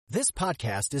This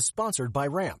podcast is sponsored by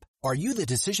Ramp. Are you the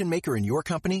decision maker in your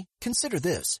company? Consider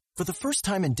this. For the first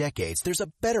time in decades, there's a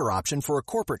better option for a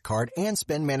corporate card and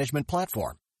spend management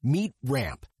platform. Meet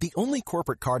Ramp, the only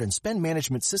corporate card and spend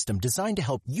management system designed to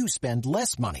help you spend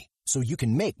less money so you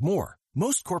can make more.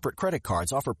 Most corporate credit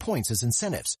cards offer points as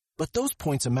incentives, but those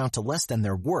points amount to less than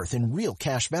their worth in real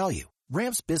cash value.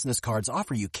 Ramp's business cards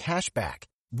offer you cash back,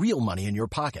 real money in your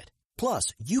pocket.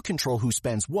 Plus, you control who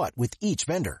spends what with each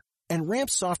vendor. And Ramp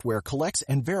software collects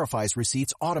and verifies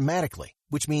receipts automatically,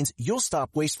 which means you'll stop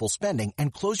wasteful spending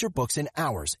and close your books in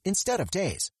hours instead of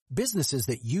days. Businesses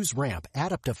that use Ramp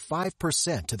add up to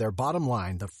 5% to their bottom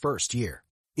line the first year.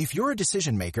 If you're a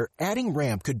decision maker, adding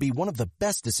Ramp could be one of the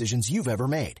best decisions you've ever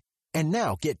made. And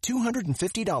now get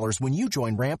 $250 when you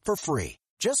join Ramp for free.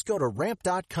 Just go to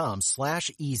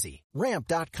ramp.com/easy.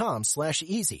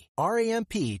 Ramp.com/easy.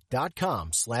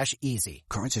 RAMP.com/easy.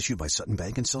 Cards issued by Sutton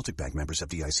Bank and Celtic Bank, members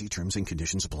FDIC. Terms and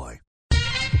conditions apply.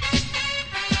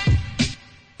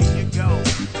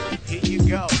 Here you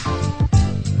go.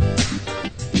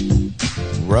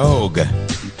 Rogue.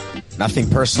 Nothing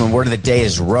personal. Word of the day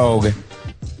is rogue.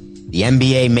 The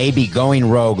NBA may be going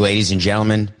rogue, ladies and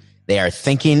gentlemen. They are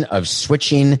thinking of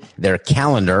switching their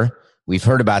calendar. We've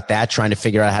heard about that, trying to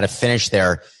figure out how to finish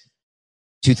their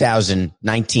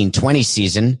 2019-20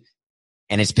 season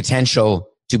and its potential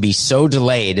to be so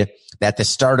delayed that the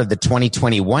start of the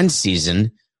 2021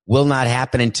 season will not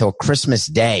happen until Christmas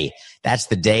Day. That's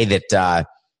the day that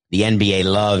the NBA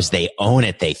loves. They own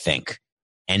it, they think.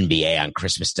 NBA on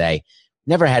Christmas Day.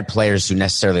 Never had players who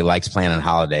necessarily liked playing on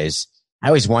holidays. I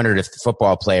always wondered if the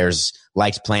football players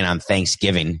liked playing on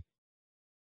Thanksgiving.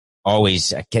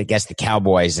 Always, I guess the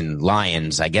Cowboys and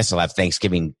Lions, I guess they'll have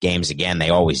Thanksgiving games again. They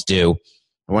always do.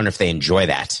 I wonder if they enjoy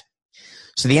that.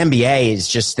 So the NBA is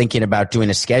just thinking about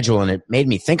doing a schedule, and it made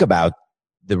me think about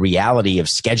the reality of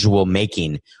schedule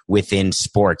making within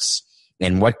sports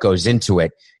and what goes into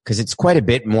it, because it's quite a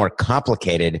bit more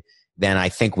complicated than I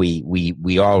think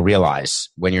we all realize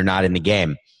when you're not in the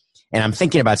game. And I'm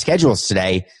thinking about schedules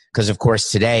today because, of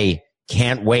course, today,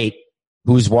 can't wait.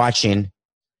 Who's watching?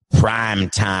 Prime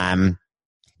time.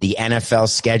 The NFL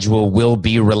schedule will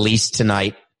be released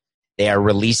tonight. They are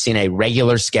releasing a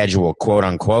regular schedule, quote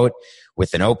unquote,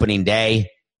 with an opening day,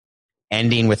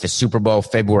 ending with the Super Bowl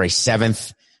February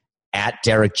 7th at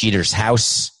Derek Jeter's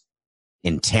house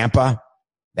in Tampa.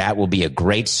 That will be a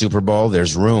great Super Bowl.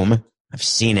 There's room. I've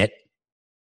seen it,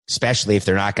 especially if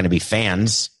they're not going to be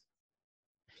fans.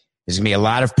 There's going to be a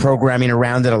lot of programming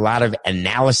around it, a lot of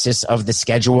analysis of the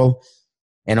schedule.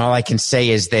 And all I can say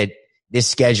is that this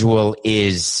schedule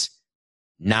is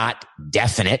not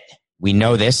definite. We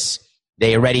know this.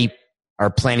 They already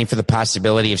are planning for the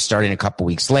possibility of starting a couple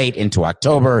weeks late into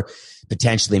October,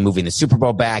 potentially moving the Super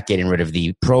Bowl back, getting rid of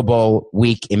the Pro Bowl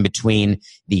week in between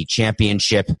the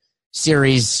championship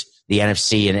series, the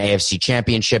NFC and AFC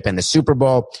championship and the Super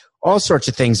Bowl. All sorts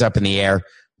of things up in the air. A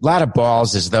lot of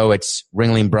balls as though it's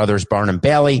Ringling Brothers, Barnum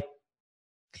Bailey.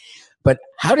 But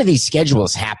how do these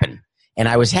schedules happen? And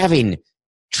I was having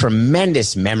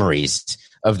tremendous memories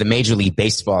of the Major League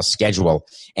Baseball schedule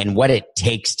and what it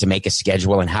takes to make a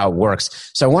schedule and how it works.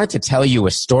 So I wanted to tell you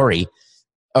a story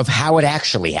of how it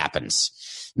actually happens.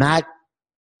 Not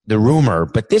the rumor,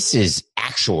 but this is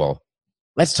actual.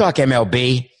 Let's talk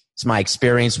MLB. It's my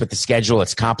experience with the schedule.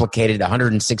 It's complicated,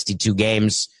 162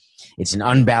 games. It's an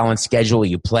unbalanced schedule.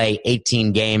 You play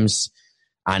 18 games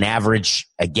on average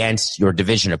against your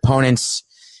division opponents.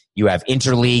 You have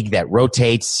interleague that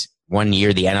rotates. One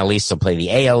year, the NL East will play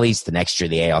the AL East. The next year,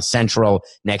 the AL Central.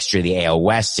 Next year, the AL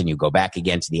West, and you go back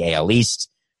again to the AL East.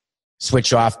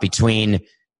 Switch off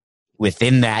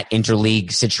within that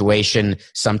interleague situation.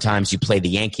 Sometimes you play the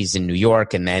Yankees in New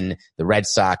York, and then the Red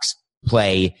Sox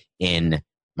play in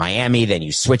Miami. Then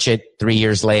you switch it 3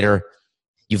 years later.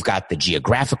 You've got the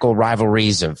geographical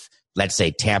rivalries of, let's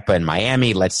say, Tampa and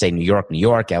Miami. Let's say New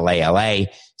York, LA,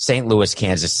 St. Louis,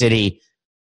 Kansas City,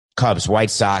 Cubs, White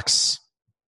Sox,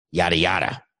 yada,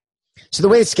 yada. So the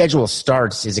way the schedule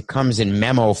starts is it comes in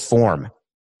memo form,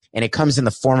 and it comes in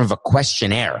the form of a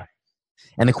questionnaire.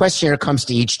 And the questionnaire comes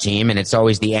to each team, and it's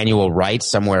always the annual right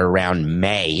somewhere around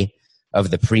May of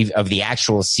the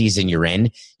actual season you're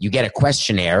in. You get a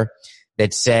questionnaire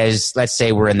that says, let's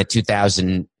say we're in the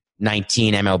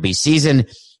 2019 MLB season.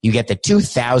 You get the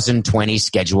 2020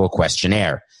 schedule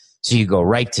questionnaire. So you go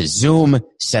right to Zoom,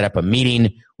 set up a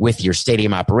meeting with your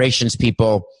stadium operations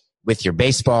people, with your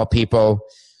baseball people,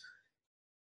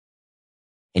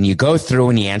 and you go through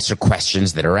and you answer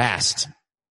questions that are asked.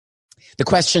 The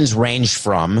questions range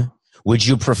from, would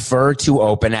you prefer to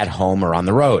open at home or on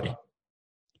the road?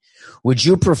 Would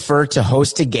you prefer to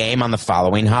host a game on the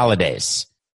following holidays?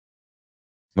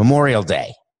 Memorial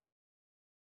Day,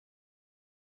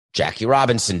 Jackie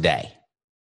Robinson Day,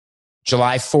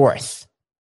 July 4th,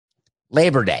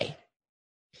 Labor Day.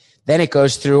 Then it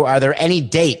goes through, are there any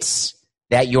dates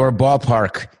that your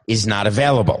ballpark is not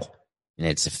available? And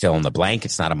it's a fill in the blank.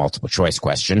 It's not a multiple choice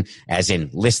question, as in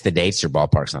list the dates your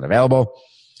ballpark's not available.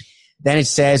 Then it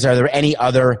says, are there any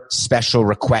other special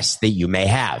requests that you may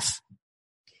have?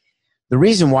 The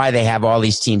reason why they have all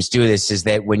these teams do this is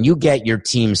that when you get your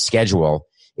team's schedule,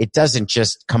 it doesn't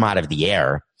just come out of the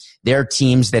air. There are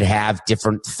teams that have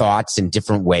different thoughts in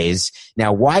different ways.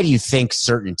 Now, why do you think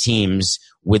certain teams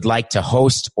would like to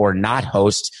host or not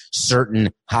host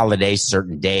certain holidays,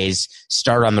 certain days,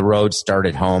 start on the road, start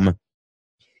at home?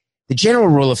 The general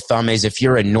rule of thumb is if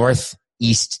you're a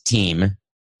Northeast team,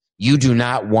 you do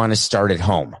not want to start at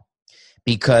home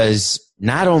because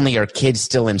not only are kids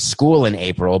still in school in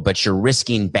April, but you're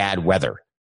risking bad weather.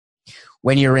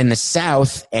 When you're in the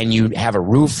South and you have a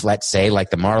roof, let's say,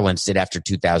 like the Marlins did after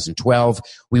 2012,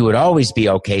 we would always be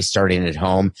okay starting at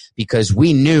home because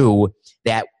we knew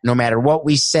that no matter what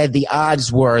we said, the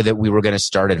odds were that we were going to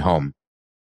start at home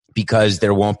because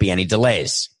there won't be any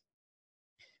delays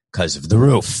because of the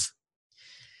roof.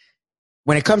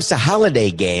 When it comes to holiday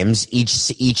games,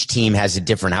 each team has a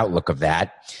different outlook of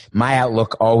that. My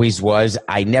outlook always was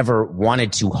I never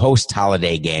wanted to host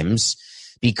holiday games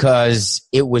because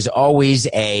it was always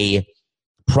a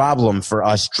problem for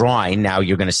us drawing. Now,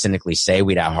 you're going to cynically say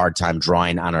we'd have a hard time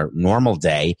drawing on a normal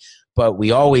day, but we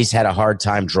always had a hard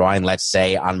time drawing, let's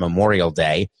say, on Memorial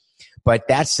Day. But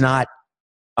that's not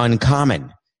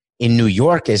uncommon. In New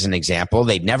York, as an example,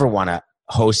 they'd never want to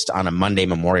host on a Monday,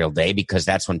 Memorial Day, because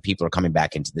that's when people are coming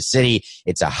back into the city.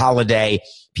 It's a holiday.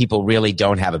 People really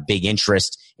don't have a big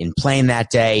interest in playing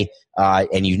that day.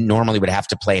 And you normally would have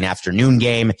to play an afternoon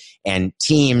game, and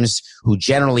teams who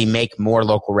generally make more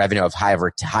local revenue of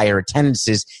higher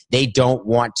attendances, they don't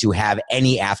want to have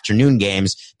any afternoon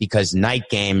games because night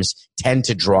games tend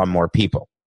to draw more people.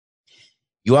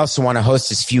 You also want to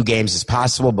host as few games as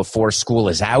possible before school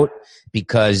is out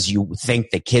because you think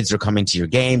that kids are coming to your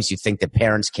games. You think that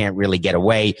parents can't really get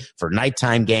away for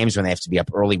nighttime games when they have to be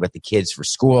up early with the kids for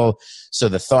school. So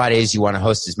the thought is you want to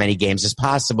host as many games as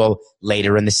possible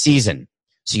later in the season.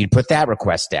 So you'd put that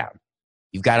request down.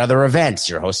 You've got other events.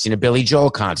 You're hosting a Billy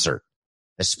Joel concert,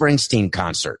 a Springsteen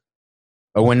concert,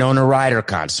 a Winona Ryder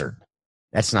concert.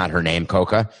 That's not her name,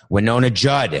 Coca. Winona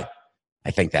Judd.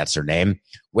 I think that's her name.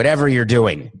 Whatever you're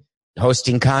doing,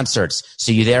 hosting concerts.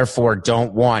 So you therefore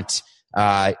don't want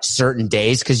certain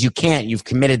days because you can't. You've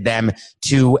committed them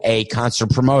to a concert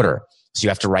promoter. So you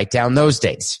have to write down those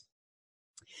dates.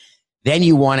 Then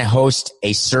you want to host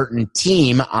a certain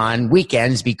team on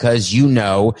weekends because you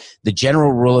know the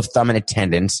general rule of thumb in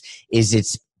attendance is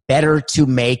it's better to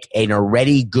make an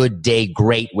already good day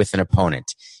great with an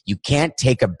opponent. You can't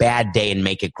take a bad day and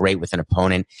make it great with an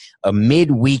opponent. A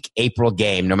midweek April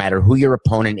game, no matter who your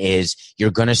opponent is,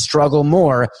 you're going to struggle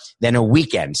more than a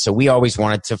weekend. So we always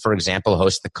wanted to, for example,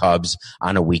 host the Cubs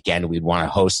on a weekend. We'd want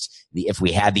to host, if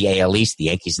we had the AL East, the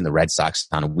Yankees and the Red Sox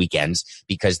on weekends,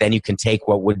 because then you can take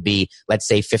what would be, let's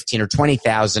say, 15 or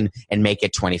 20,000 and make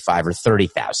it 25 or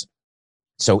 30,000.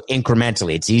 So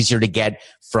incrementally, it's easier to get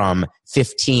from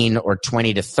 15 or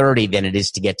 20 to 30 than it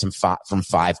is to get from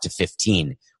 5 to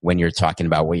 15 when you're talking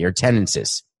about what your attendance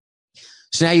is.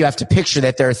 So now you have to picture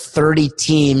that there are 30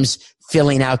 teams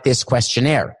filling out this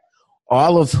questionnaire,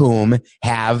 all of whom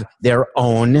have their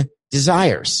own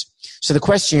desires. So the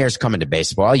questionnaire is coming to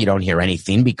baseball. You don't hear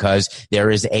anything because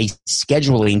there is a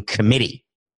scheduling committee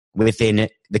within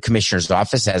the commissioner's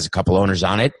office, has a couple owners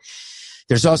on it.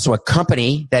 There's also a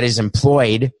company that is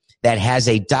employed that has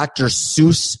a Dr.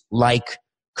 Seuss-like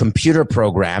computer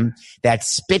program that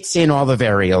spits in all the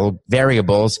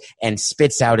variables and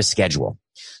spits out a schedule.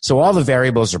 So all the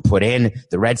variables are put in.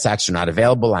 The Red Sox are not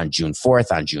available on June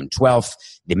 4th, on June 12th.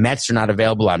 The Mets are not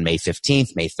available on May 15th,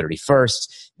 May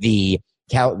 31st. The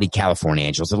California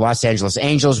Angels, the Los Angeles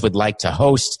Angels would like to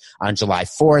host on July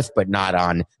 4th, but not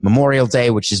on Memorial Day,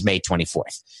 which is May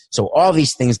 24th. So all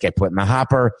these things get put in the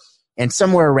hopper. And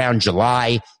somewhere around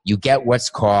July, you get what's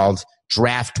called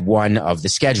draft one of the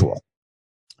schedule.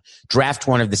 Draft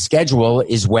one of the schedule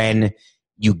is when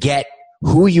you get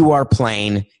who you are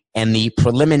playing and the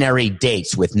preliminary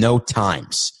dates with no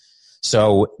times.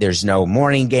 So there's no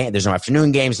morning game, there's no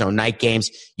afternoon games, no night games.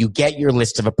 You get your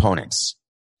list of opponents.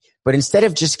 But instead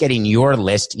of just getting your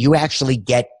list, you actually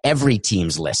get every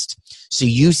team's list. So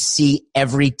you see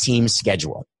every team's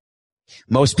schedule.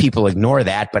 Most people ignore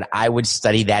that, but I would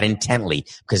study that intently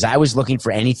because I was looking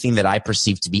for anything that I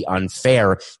perceived to be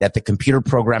unfair that the computer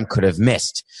program could have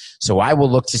missed. So I will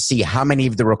look to see how many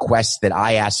of the requests that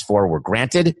I asked for were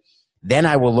granted. Then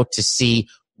I will look to see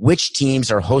which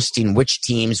teams are hosting which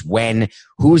teams when,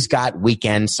 who's got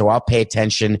weekends. So I'll pay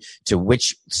attention to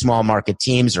which small market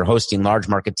teams are hosting large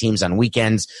market teams on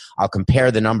weekends. I'll compare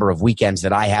the number of weekends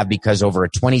that I have because over a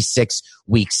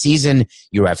 26-week season,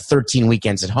 you have 13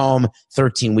 weekends at home,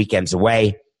 13 weekends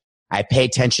away. I pay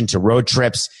attention to road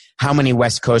trips, how many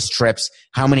West Coast trips,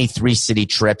 how many 3-city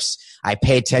trips. I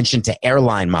pay attention to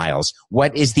airline miles.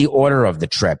 What is the order of the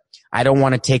trip? I don't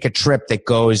want to take a trip that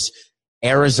goes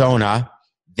Arizona,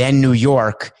 then New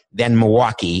York, then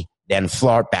Milwaukee, then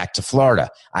back to Florida.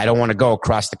 I don't want to go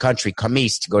across the country, come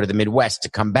east, to go to the Midwest, to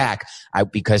come back,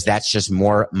 because that's just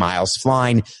more miles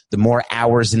flying. The more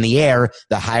hours in the air,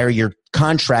 the higher your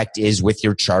contract is with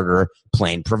your charter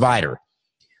plane provider.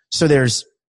 So there's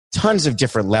tons of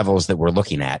different levels that we're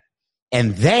looking at.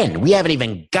 And then we haven't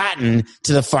even gotten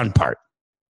to the fun part.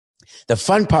 The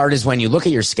fun part is when you look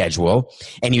at your schedule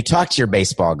and you talk to your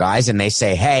baseball guys and they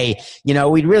say, hey,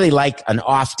 we'd really like an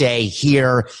off day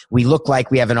here. We look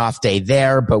like we have an off day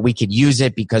there, but we could use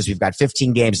it because we've got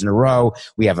 15 games in a row.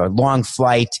 We have a long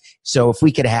flight. So if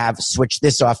we could switch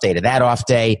this off day to that off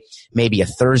day, maybe a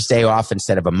Thursday off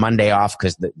instead of a Monday off,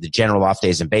 because the general off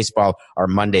days in baseball are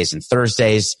Mondays and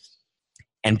Thursdays.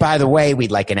 And by the way, we'd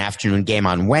like an afternoon game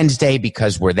on Wednesday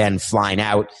because we're then flying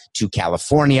out to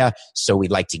California. So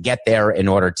we'd like to get there in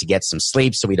order to get some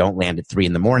sleep so we don't land at 3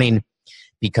 a.m.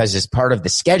 Because as part of the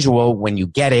schedule, when you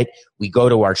get it, we go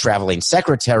to our traveling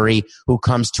secretary who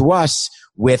comes to us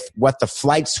with what the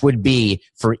flights would be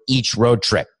for each road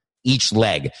trip, each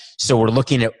leg. So we're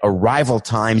looking at arrival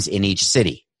times in each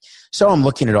city. So I'm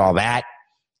looking at all that.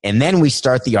 And then we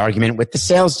start the argument with the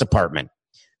sales department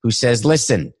who says,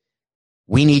 listen,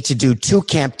 we need to do 2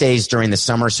 camp days during the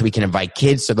summer so we can invite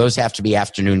kids. So those have to be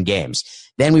afternoon games.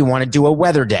 Then we want to do a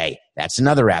weather day. That's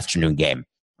another afternoon game.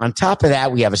 On top of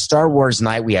that, we have a Star Wars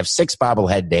night. We have 6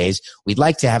 bobblehead days. We'd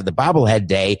like to have the bobblehead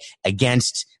day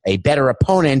against a better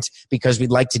opponent because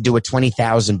we'd like to do a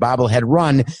 20,000 bobblehead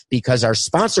run because our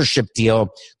sponsorship deal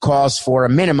calls for a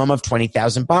minimum of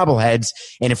 20,000 bobbleheads.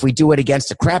 And if we do it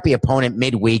against a crappy opponent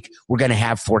midweek, we're going to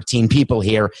have 14 people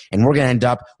here and we're going to end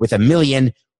up with 1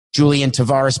 million Julian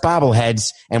Tavares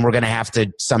bobbleheads, and we're going to have to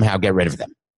somehow get rid of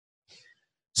them.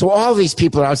 So all these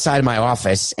people are outside of my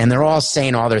office, and they're all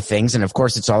saying all their things, and of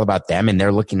course it's all about them, and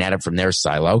they're looking at it from their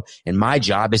silo, and my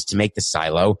job is to make the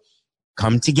silo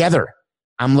come together.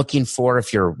 I'm looking for,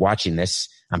 if you're watching this,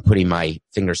 I'm putting my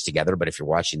fingers together, but if you're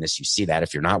watching this, you see that.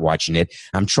 If you're not watching it,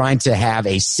 I'm trying to have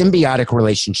a symbiotic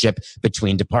relationship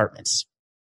between departments.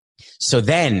 So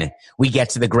then we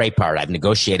get to the great part. I've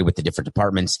negotiated with the different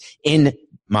departments in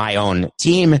my own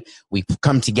team. We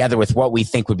come together with what we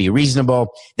think would be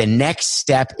reasonable. The next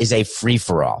step is a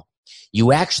free-for-all.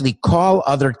 You actually call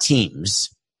other teams.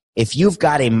 If you've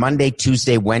got a Monday,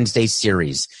 Tuesday, Wednesday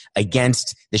series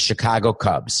against the Chicago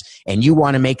Cubs and you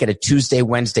want to make it a Tuesday,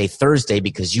 Wednesday, Thursday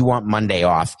because you want Monday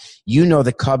off,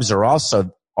 the Cubs are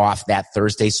also off that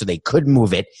Thursday, so they could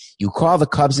move it. You call the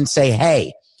Cubs and say,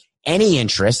 hey, any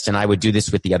interest, and I would do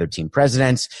this with the other team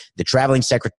presidents, the traveling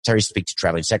secretaries speak to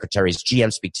traveling secretaries,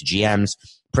 GMs speak to GMs,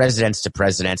 presidents to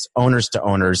presidents, owners to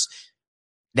owners.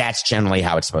 That's generally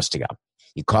how it's supposed to go.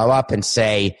 You call up and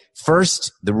say,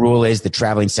 first, the rule is the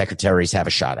traveling secretaries have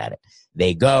a shot at it.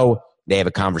 They go, they have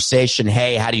a conversation.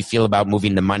 Hey, how do you feel about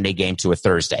moving the Monday game to a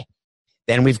Thursday?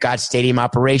 Then we've got stadium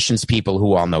operations people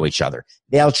who all know each other.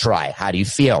 They'll try. How do you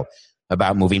feel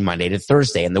about moving Monday to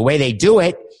Thursday? And the way they do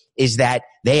it is that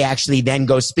they actually then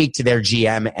go speak to their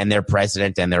GM and their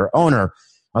president and their owner.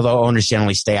 Although owners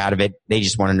generally stay out of it, they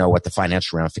just want to know what the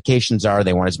financial ramifications are.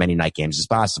 They want as many night games as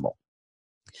possible.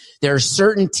 There are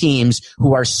certain teams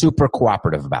who are super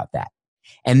cooperative about that.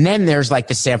 And then there's like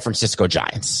the San Francisco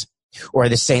Giants or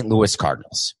the St. Louis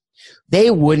Cardinals.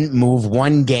 They wouldn't move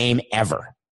one game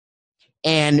ever.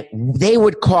 And they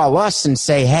would call us and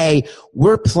say, hey,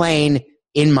 we're playing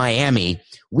in Miami.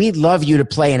 We'd love you to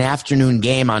play an afternoon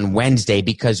game on Wednesday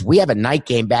because we have a night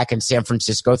game back in San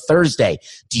Francisco Thursday.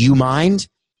 Do you mind?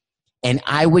 And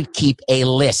I would keep a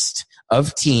list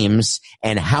of teams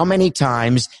and how many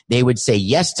times they would say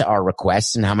yes to our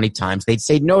requests and how many times they'd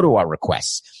say no to our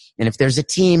requests. And if there's a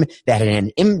team that had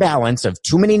an imbalance of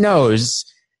too many no's,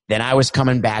 then I was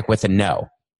coming back with a no.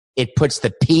 It puts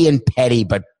the P in petty,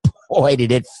 but boy,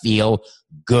 did it feel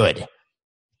good.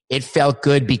 It felt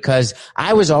good because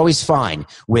I was always fine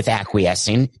with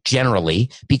acquiescing generally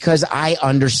because I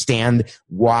understand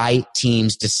why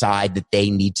teams decide that they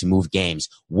need to move games,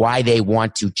 why they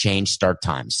want to change start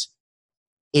times.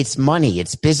 It's money.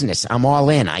 It's business. I'm all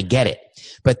in. I get it.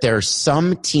 But there are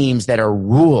some teams that are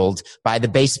ruled by the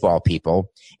baseball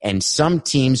people and some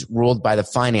teams ruled by the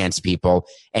finance people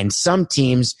and some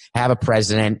teams have a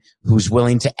president who's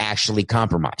willing to actually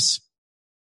compromise.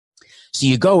 So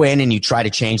you go in and you try to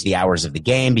change the hours of the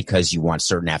game because you want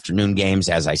certain afternoon games.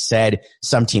 As I said,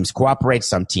 some teams cooperate,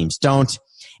 some teams don't.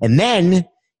 And then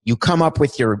you come up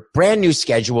with your brand new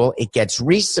schedule. It gets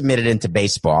resubmitted into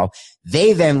baseball.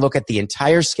 They then look at the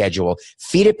entire schedule,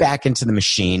 feed it back into the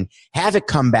machine, have it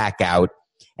come back out.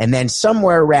 And then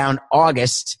somewhere around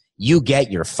August, you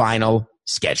get your final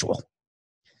schedule.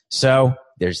 So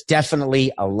there's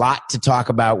definitely a lot to talk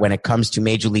about when it comes to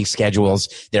major league schedules.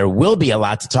 There will be a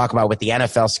lot to talk about with the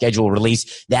NFL schedule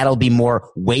release. That'll be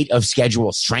more weight of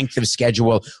schedule, strength of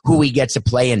schedule, who we get to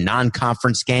play in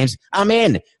non-conference games. I'm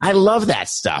in. I love that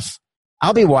stuff.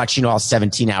 I'll be watching all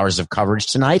 17 hours of coverage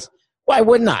tonight. Why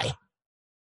wouldn't I?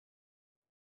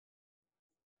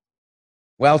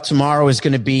 Well, tomorrow is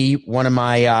going to be one of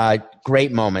my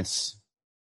great moments.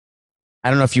 I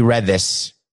don't know if you read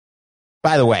this.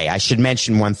 By the way, I should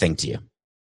mention one thing to you.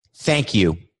 Thank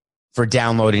you for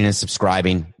downloading and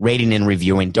subscribing, rating and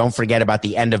reviewing. Don't forget about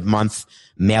the end of month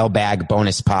mailbag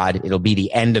bonus pod. It'll be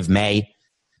the end of May.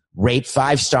 Rate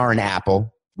 5-star in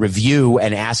Apple, review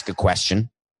and ask a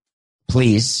question,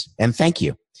 please. And thank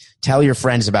you. Tell your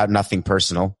friends about Nothing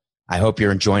Personal. I hope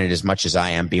you're enjoying it as much as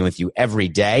I am being with you every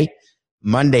day,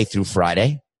 Monday through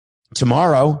Friday.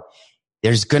 Tomorrow,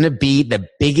 there's going to be the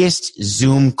biggest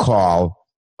Zoom call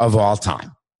of all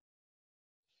time.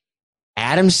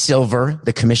 Adam Silver,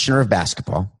 the commissioner of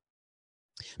basketball,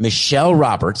 Michelle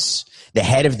Roberts, the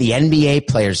head of the NBA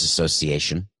Players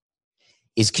Association,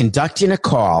 is conducting a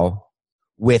call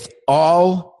with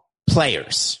all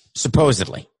players,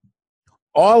 supposedly,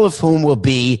 all of whom will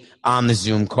be on the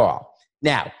Zoom call.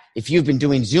 Now, if you've been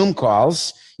doing Zoom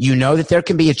calls, you know that there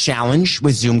can be a challenge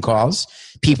with Zoom calls.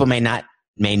 People may not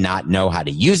know how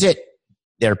to use it.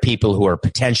 There are people who are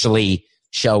potentially,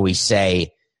 shall we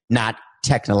say, not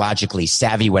technologically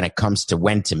savvy when it comes to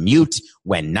when to mute,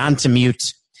 when not to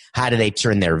mute. How do they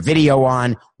turn their video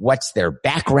on? What's their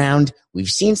background? We've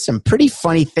seen some pretty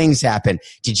funny things happen.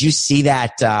 Did you see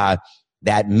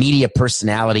that media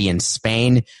personality in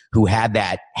Spain who had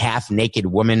that half-naked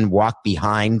woman walk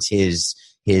behind his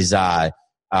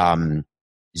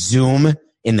Zoom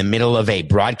in the middle of a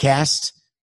broadcast?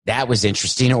 That was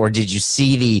interesting. Or did you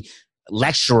see the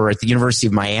lecturer at the University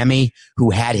of Miami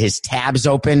who had his tabs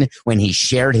open when he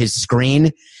shared his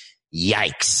screen?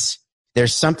 Yikes.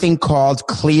 There's something called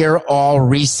clear all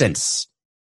recents.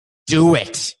 Do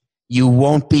it. You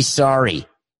won't be sorry.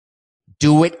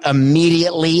 Do it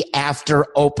immediately after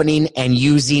opening and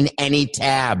using any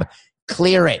tab.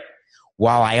 Clear it.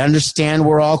 While I understand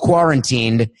we're all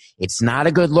quarantined, it's not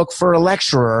a good look for a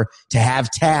lecturer to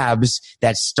have tabs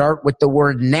that start with the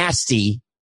word nasty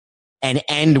and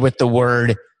end with the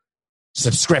word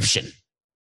subscription.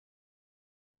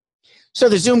 So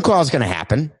the Zoom call is going to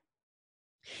happen.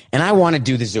 And I want to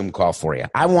do the Zoom call for you.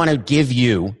 I want to give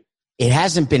you, it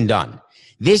hasn't been done.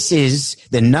 This is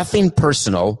the Nothing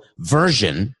Personal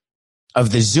version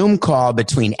of the Zoom call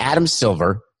between Adam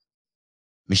Silver,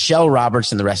 Michelle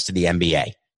Roberts, and the rest of the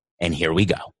NBA. And here we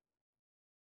go.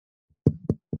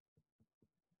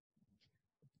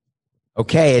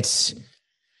 Okay, it's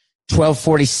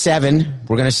 12:47.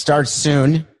 We're going to start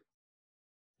soon.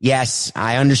 Yes,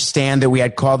 I understand that we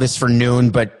had called this for noon,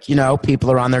 but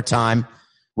people are on their time.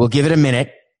 We'll give it a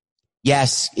minute.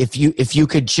 Yes, if you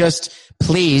could just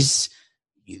please,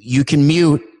 you can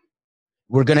mute.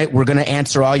 We're gonna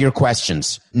answer all your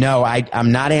questions. No,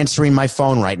 I'm not answering my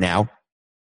phone right now.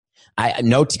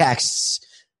 No texts.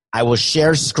 I will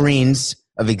share screens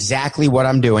of exactly what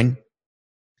I'm doing.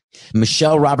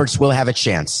 Michelle Roberts will have a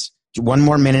chance. One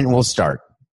more minute and we'll start.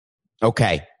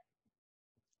 Okay.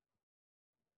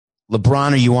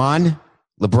 LeBron, are you on?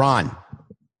 LeBron.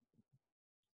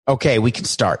 Okay, we can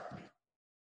start.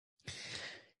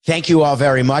 Thank you all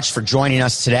very much for joining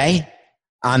us today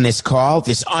on this call,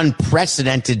 this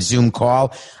unprecedented Zoom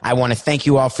call. I want to thank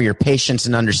you all for your patience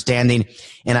and understanding,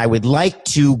 and I would like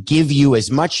to give you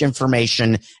as much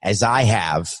information as I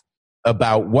have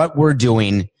about what we're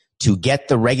doing to get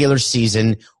the regular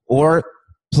season or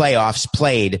playoffs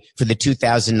played for the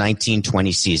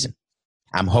 2019-20 season.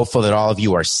 I'm hopeful that all of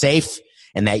you are safe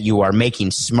and that you are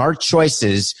making smart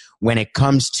choices when it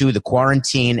comes to the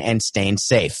quarantine and staying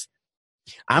safe.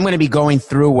 I'm going to be going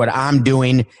through what I'm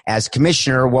doing as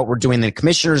commissioner, what we're doing in the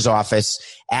commissioner's office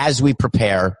as we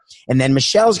prepare. And then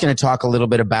Michelle's going to talk a little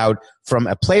bit about, from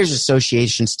a Players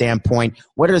Association standpoint,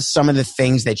 what are some of the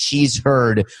things that she's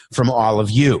heard from all of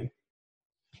you.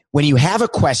 When you have a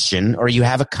question or you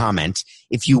have a comment,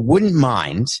 if you wouldn't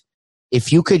mind,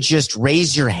 if you could just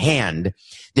raise your hand,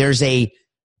 there's a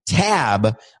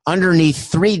tab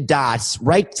underneath 3 dots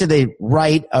right to the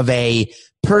right of a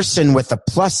person with a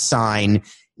plus sign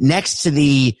next to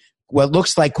the what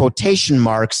looks like quotation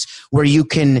marks where you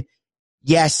can,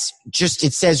 yes, just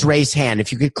it says raise hand.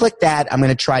 If you could click that, I'm going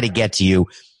to try to get to you.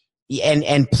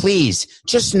 And please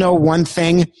just know one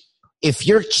thing. If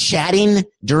you're chatting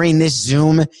during this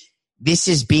Zoom, this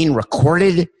is being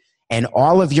recorded and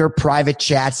all of your private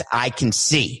chats I can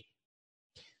see.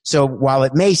 So while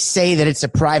it may say that it's a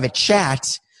private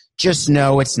chat, just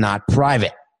know it's not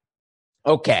private.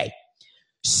 Okay.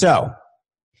 So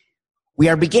we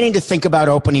are beginning to think about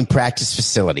opening practice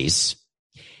facilities,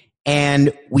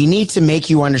 and we need to make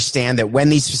you understand that when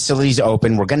these facilities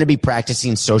open, we're going to be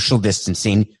practicing social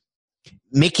distancing.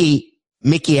 Mickey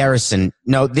Harrison,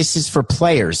 no, this is for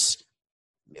players.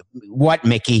 What,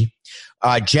 Mickey?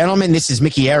 Gentlemen, this is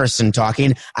Mickey Harrison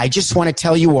talking. I just want to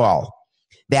tell you all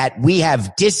that we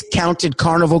have discounted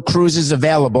Carnival cruises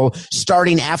available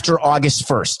starting after August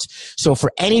 1st. So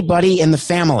for anybody in the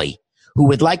family who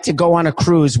would like to go on a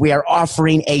cruise, we are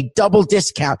offering a double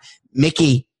discount.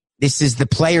 Mickey, this is the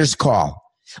player's call.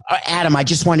 Adam, I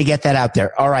just want to get that out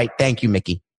there. All right. Thank you,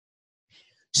 Mickey.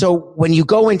 So when you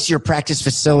go into your practice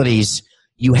facilities,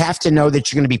 you have to know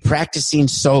that you're going to be practicing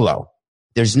solo.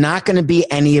 There's not going to be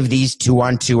any of these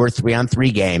 2-on-2 or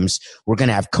 3-on-3 games. We're going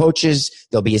to have coaches.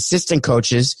 There'll be assistant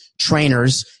coaches,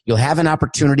 trainers. You'll have an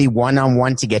opportunity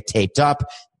one-on-one to get taped up.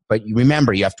 But you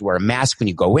remember, you have to wear a mask when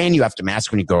you go in. You have to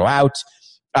mask when you go out.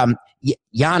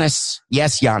 Giannis.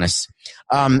 Yes, Giannis.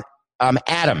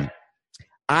 Adam,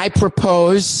 I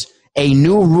propose a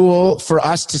new rule for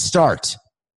us to start.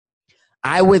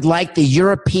 I would like the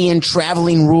European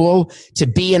traveling rule to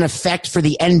be in effect for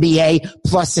the NBA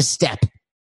plus a step.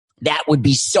 That would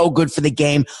be so good for the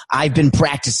game. I've been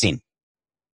practicing.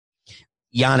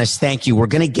 Giannis, thank you. We're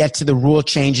going to get to the rule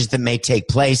changes that may take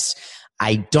place.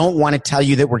 I don't want to tell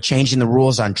you that we're changing the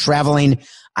rules on traveling.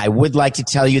 I would like to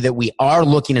tell you that we are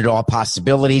looking at all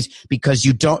possibilities because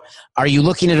are you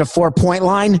looking at a 4-point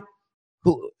line?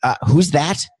 Who's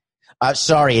that?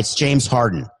 Sorry, it's James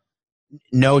Harden.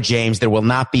 No, James, there will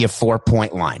not be a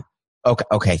 4-point line.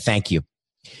 Okay, thank you.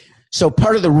 So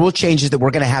part of the rule changes that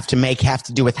we're going to have to make have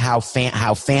to do with how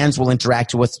fans will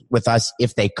interact with us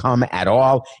if they come at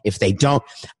all, if they don't.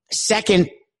 Second,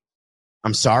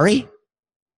 I'm sorry?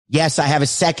 Yes, I have a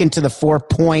second to the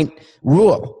 4-point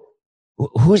rule.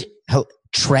 Who's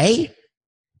Trey?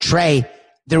 Trey,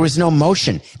 there was no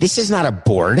motion. This is not a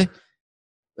board.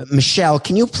 Michelle,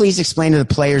 can you please explain to the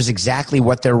players exactly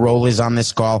what their role is on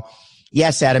this call?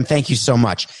 Yes, Adam, thank you so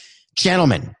much.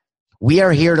 Gentlemen, we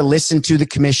are here to listen to the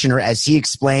commissioner as he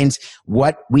explains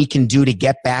what we can do to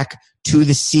get back to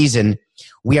the season.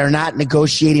 We are not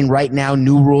negotiating right now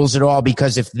new rules at all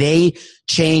because if they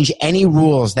change any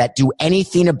rules that do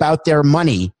anything about their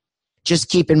money, just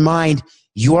keep in mind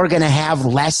you're going to have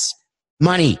less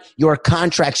money. Your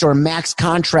contracts or max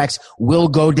contracts will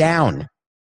go down.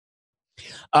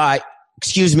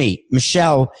 Excuse me,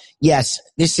 Michelle. Yes,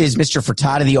 this is Mr.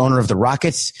 Furtado, the owner of the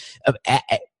Rockets.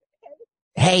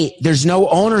 Hey, there's no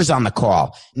owners on the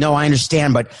call. No, I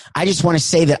understand, but I just want to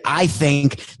say that I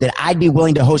think that I'd be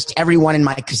willing to host everyone in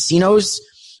my casinos.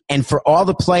 And for all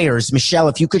the players, Michelle,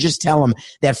 if you could just tell them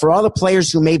that for all the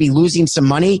players who may be losing some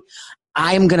money,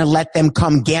 I'm going to let them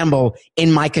come gamble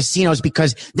in my casinos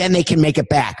because then they can make it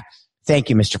back. Thank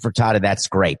you, Mr. Furtado. That's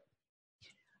great.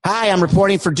 Hi, I'm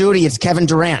reporting for duty. It's Kevin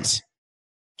Durant.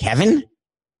 Kevin?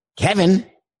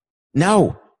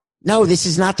 No, this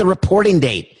is not the reporting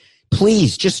date.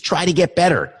 Please just try to get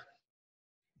better.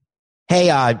 Hey,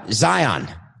 Zion,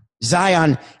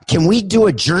 can we do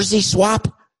a jersey swap?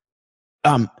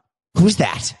 Who's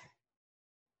that?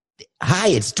 Hi,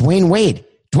 it's Dwayne Wade.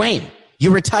 Dwayne,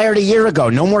 you retired a year ago.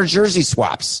 No more jersey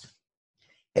swaps.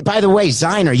 Hey, by the way,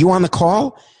 Zion, are you on the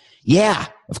call? Yeah,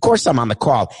 of course I'm on the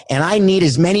call. And I need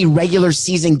as many regular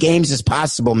season games as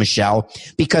possible, Michelle,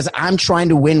 because I'm trying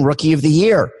to win Rookie of the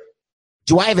Year.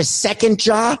 Do I have a second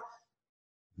jaw?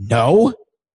 No.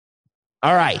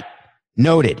 All right.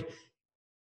 Noted.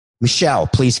 Michelle,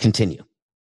 please continue.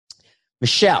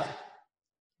 Michelle.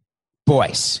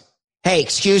 Boys. Hey,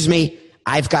 excuse me.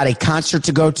 I've got a concert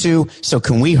to go to, so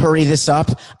can we hurry this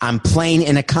up? I'm playing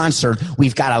in a concert.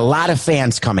 We've got a lot of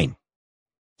fans coming.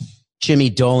 Jimmy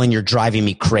Dolan, you're driving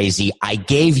me crazy. I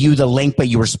gave you the link, but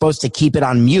you were supposed to keep it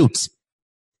on mute.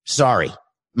 Sorry.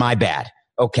 My bad.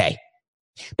 Okay.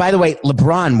 By the way,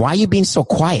 LeBron, why are you being so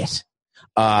quiet?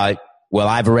 Well,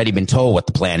 I've already been told what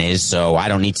the plan is, so I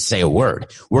don't need to say a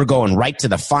word. We're going right to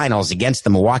the finals against the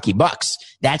Milwaukee Bucks.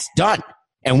 That's done.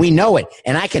 And we know it.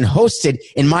 And I can host it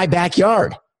in my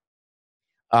backyard.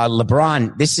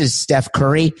 LeBron, this is Steph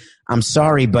Curry. I'm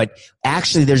sorry, but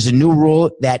actually there's a new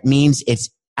rule that means it's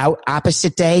out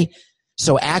opposite day.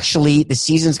 So actually the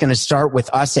season's going to start with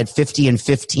us at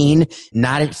 50-15,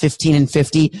 not at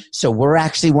 15-50. So we're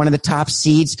actually one of the top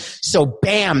seeds. So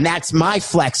bam, that's my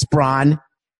flex, Bron.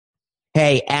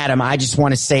 Hey, Adam, I just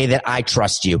want to say that I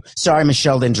trust you. Sorry,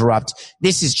 Michelle, to interrupt.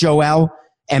 This is Joel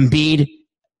Embiid.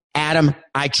 Adam,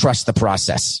 I trust the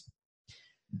process.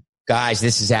 Guys,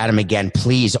 this is Adam again.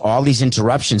 Please, all these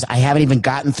interruptions, I haven't even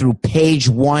gotten through page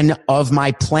 1 of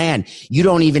my plan. You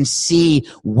don't even see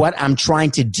what I'm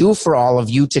trying to do for all of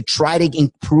you to try to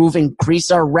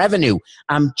increase our revenue.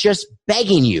 I'm just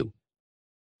begging you.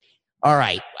 All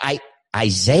right.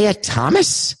 Isaiah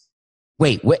Thomas?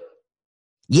 Wait, what?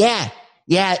 Yeah,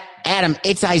 Adam,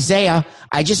 it's Isaiah.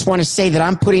 I just want to say that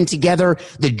I'm putting together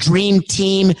the dream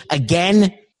team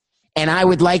again, and I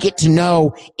would like it to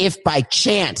know if by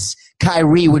chance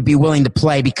Kyrie would be willing to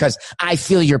play, because I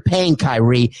feel you're paying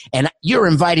Kyrie, and you're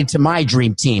invited to my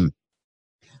dream team.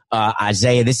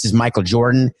 Isaiah, this is Michael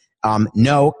Jordan.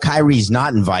 No, Kyrie's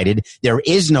not invited. There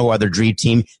is no other dream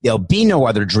team. There'll be no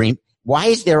other dream.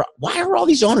 Why are all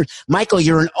these owners? Michael,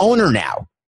 you're an owner now.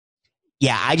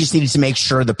 Yeah, I just needed to make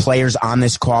sure the players on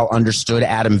this call understood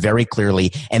Adam very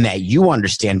clearly, and that you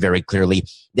understand very clearly.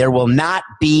 There will not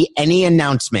be any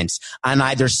announcements on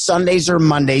either Sundays or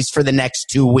Mondays for the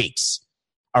next 2 weeks.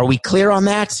 Are we clear on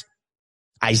that?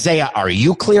 Isaiah, are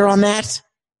you clear on that?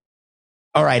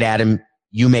 All right, Adam,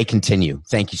 you may continue.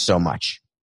 Thank you so much.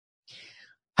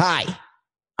 Hi,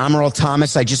 I'm Earl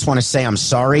Thomas. I just want to say I'm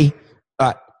sorry.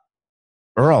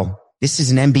 Earl, this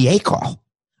is an NBA call.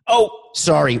 Oh,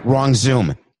 sorry, wrong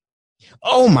Zoom.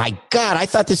 Oh, my God. I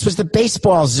thought this was the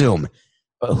baseball Zoom.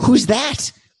 Who's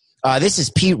that? This is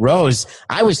Pete Rose.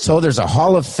 I was told there's a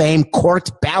Hall of Fame court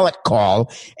ballot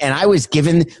call, and I was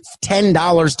given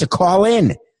 $10 to call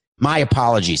in. My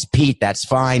apologies. Pete, that's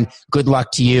fine. Good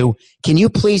luck to you. Can you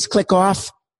please click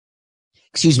off?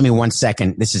 Excuse me 1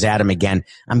 second. This is Adam again.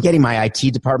 I'm getting my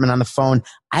IT department on the phone.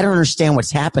 I don't understand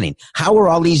what's happening. How are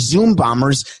all these Zoom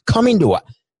bombers coming to us?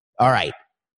 All right.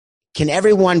 Can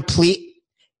everyone please?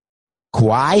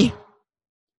 Kawhi,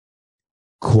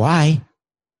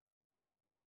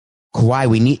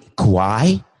 we need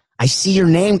Kawhi. I see your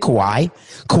name, Kawhi.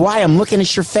 Kawhi, I'm looking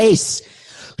at your face.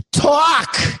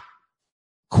 Talk,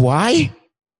 Kawhi.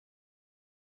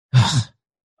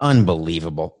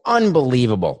 Unbelievable.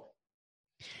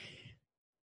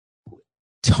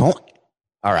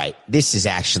 All right, this is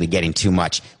actually getting too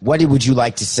much. What would you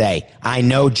like to say? I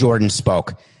know Jordan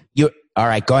spoke. All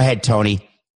right, go ahead, Tony.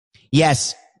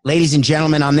 Yes, ladies and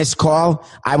gentlemen, on this call,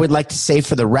 I would like to say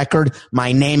for the record,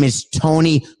 my name is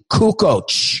Tony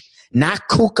Kukoc, not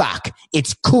Kukoc.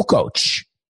 It's Kukoc.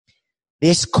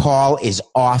 This call is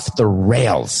off the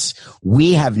rails.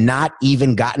 We have not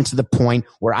even gotten to the point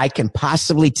where I can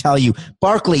possibly tell you,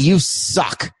 Barkley, you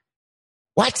suck.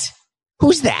 What?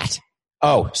 Who's that?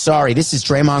 Oh, sorry. This is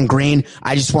Draymond Green.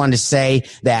 I just wanted to say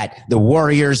that the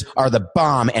Warriors are the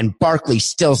bomb and Barkley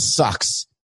still sucks.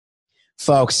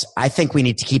 Folks, I think we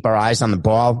need to keep our eyes on the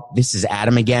ball. This is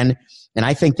Adam again. And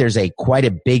I think there's quite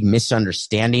a big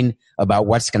misunderstanding about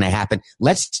what's going to happen.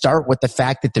 Let's start with the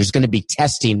fact that there's going to be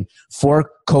testing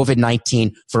for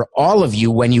COVID-19 for all of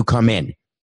you when you come in.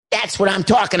 That's what I'm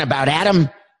talking about, Adam.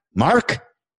 Mark?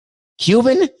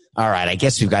 Cuban? All right. I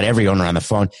guess we've got every owner on the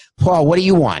phone. Paul, what do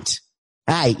you want?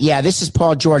 Hi, yeah, this is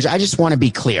Paul George. I just want to be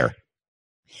clear.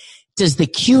 Does the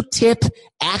Q-tip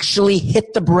actually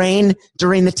hit the brain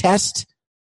during the test?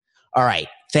 All right.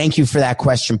 Thank you for that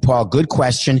question, Paul. Good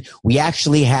question. We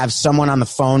actually have someone on the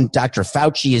phone. Dr.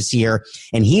 Fauci is here,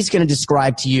 and he's going to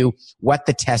describe to you what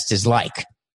the test is like.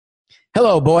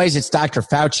 Hello, boys. It's Dr.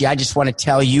 Fauci. I just want to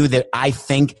tell you that I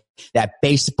think that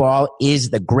baseball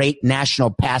is the great national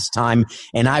pastime,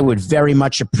 and I would very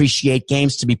much appreciate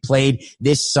games to be played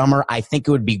this summer. I think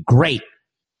it would be great.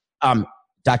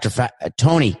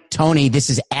 Tony, this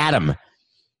is Adam.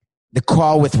 The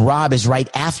call with Rob is right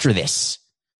after this.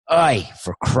 Ay,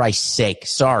 for Christ's sake.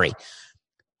 Sorry.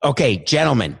 Okay,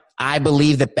 gentlemen, I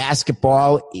believe that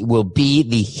basketball will be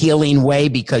the healing way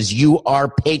because you are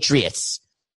patriots.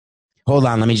 Hold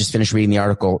on. Let me just finish reading the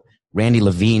article. Randy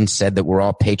Levine said that we're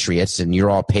all patriots and you're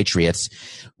all patriots.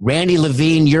 Randy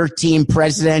Levine, your team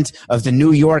president of the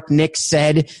New York Knicks,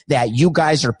 said that you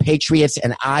guys are patriots,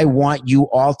 and I want you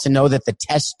all to know that the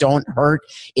tests don't hurt.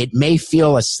 It may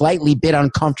feel a slightly bit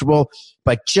uncomfortable,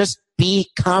 but just be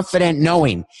confident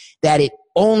knowing that it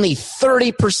only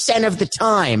 30% of the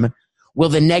time will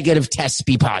the negative tests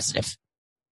be positive.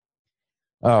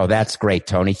 Oh, that's great,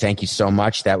 Tony. Thank you so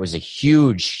much. That was a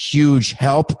huge, huge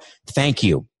help. Thank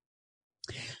you.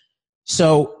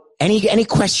 So any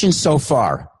questions so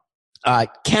far?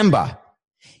 Kemba.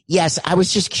 Yes, I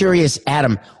was just curious,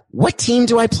 Adam, what team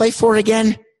do I play for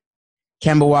again?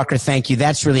 Kemba Walker, thank you.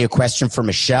 That's really a question for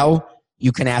Michelle.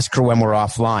 You can ask her when we're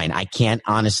offline. I can't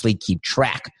honestly keep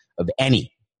track of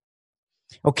any.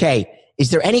 Okay. Is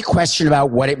there any question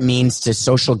about what it means to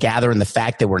social gather and the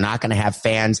fact that we're not going to have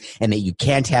fans and that you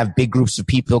can't have big groups of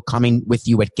people coming with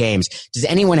you at games? Does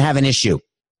anyone have an issue?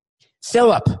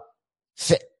 Philip.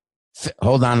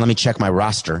 Hold on. Let me check my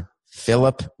roster.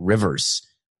 Philip Rivers.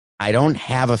 I don't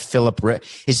have a Philip.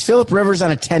 Is Philip Rivers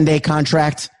on a 10-day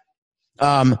contract?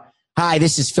 Hi,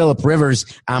 this is Philip Rivers.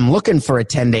 I'm looking for a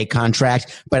 10-day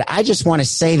contract, but I just want to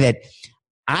say that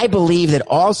I believe that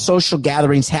all social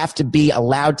gatherings have to be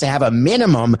allowed to have a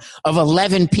minimum of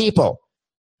 11 people,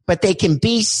 but they can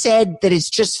be said that it's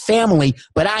just family,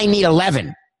 but I need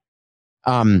 11.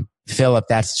 Philip,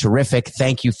 that's terrific.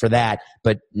 Thank you for that.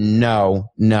 But no.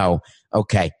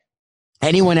 Okay.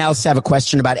 Anyone else have a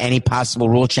question about any possible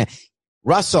rule change?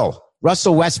 Russell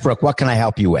Westbrook, what can I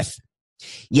help you with?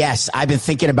 Yes, I've been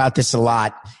thinking about this a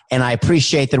lot, and I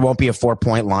appreciate that it won't be a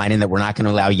 4-point line and that we're not going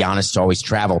to allow Giannis to always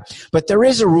travel. But there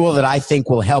is a rule that I think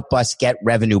will help us get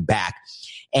revenue back.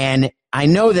 And I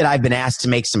know that I've been asked to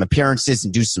make some appearances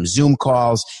and do some Zoom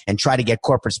calls and try to get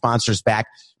corporate sponsors back,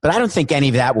 but I don't think any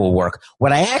of that will work.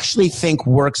 What I actually think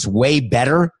works way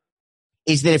better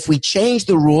is that if we change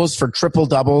the rules for triple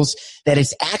doubles, that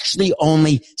it's actually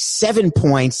only 7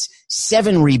 points,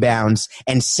 7 rebounds,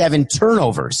 and 7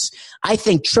 turnovers. I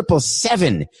think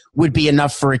 777 would be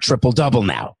enough for a triple double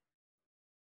now.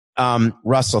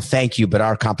 Russell, thank you, but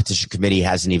our competition committee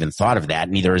hasn't even thought of that.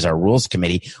 Neither is our rules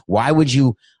committee. Why would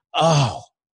you? Oh,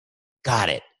 got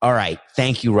it. All right.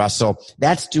 Thank you, Russell.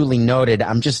 That's duly noted.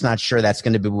 I'm just not sure that's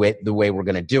going to be the way we're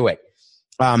going to do it.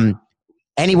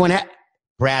 Anyone?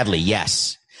 Bradley,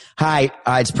 yes. Hi,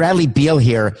 it's Bradley Beal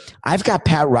here. I've got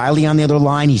Pat Riley on the other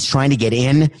line. He's trying to get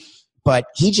in, but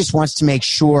he just wants to make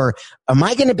sure, am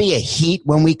I going to be a Heat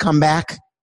when we come back?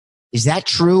 Is that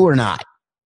true or not?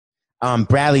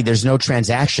 Bradley, there's no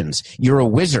transactions. You're a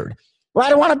Wizard. Well, I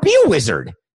don't want to be a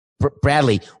Wizard.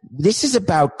 Bradley, this is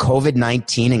about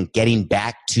COVID-19 and getting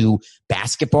back to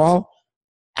basketball.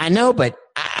 I know, but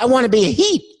I want to be a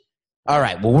Heat. All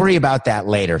right, we'll worry about that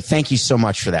later. Thank you so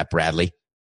much for that, Bradley.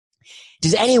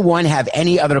 Does anyone have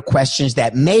any other questions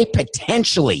that may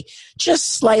potentially,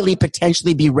 just slightly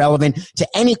potentially be relevant to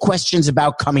any questions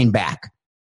about coming back?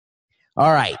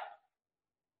 All right.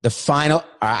 The final,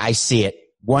 I see it.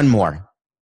 One more.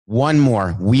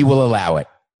 We will allow it.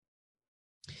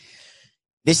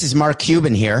 This is Mark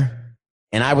Cuban here,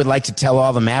 and I would like to tell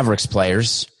all the Mavericks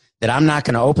players that I'm not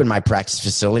going to open my practice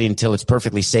facility until it's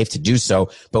perfectly safe to do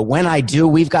so. But when I do,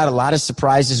 we've got a lot of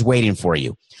surprises waiting for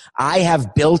you. I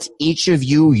have built each of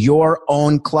you your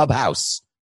own clubhouse.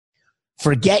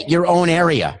 Forget your own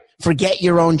area. Forget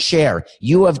your own chair.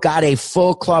 You have got a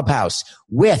full clubhouse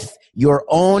with your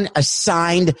own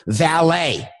assigned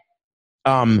valet.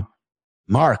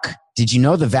 Mark, did you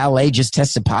know the valet just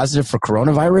tested positive for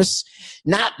coronavirus?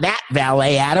 Not that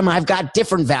valet, Adam. I've got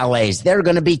different valets. They're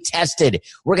going to be tested.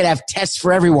 We're going to have tests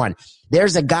for everyone.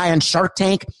 There's a guy on Shark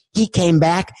Tank. He came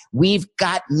back. We've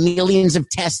got millions of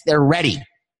tests. They're ready.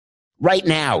 Right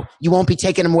now. You won't be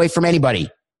taking them away from anybody.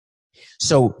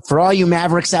 So for all you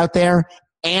Mavericks out there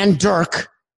and Dirk,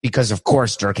 because of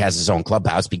course Dirk has his own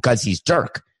clubhouse because he's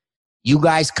Dirk, you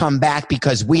guys come back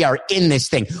because we are in this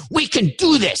thing. We can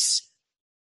do this.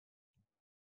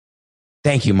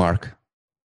 Thank you, Mark.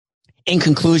 In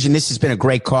conclusion, this has been a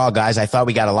great call, guys. I thought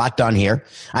we got a lot done here.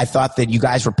 I thought that you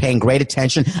guys were paying great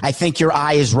attention. I think your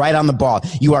eye is right on the ball.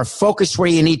 You are focused where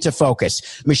you need to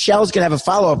focus. Michelle's going to have a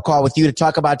follow-up call with you to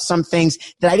talk about some things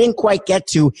that I didn't quite get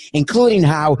to, including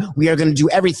how we are going to do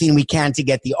everything we can to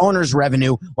get the owner's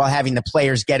revenue while having the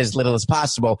players get as little as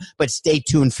possible. But stay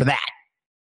tuned for that.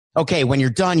 Okay, when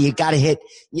you're done, you got to hit,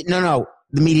 no,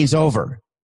 the meeting's over.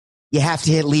 You have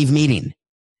to hit leave meeting.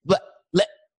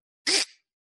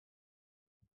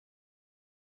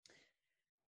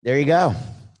 There you go.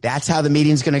 That's how the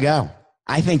meeting's going to go.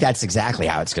 I think that's exactly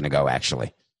how it's going to go,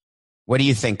 actually. What do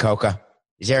you think, Coca?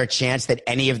 Is there a chance that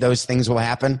any of those things will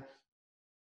happen?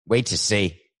 Wait to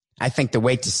see. I think the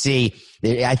wait to see,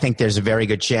 I think there's a very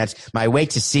good chance. My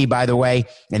wait to see, by the way,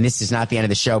 and this is not the end of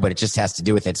the show, but it just has to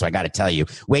do with it. So I got to tell you,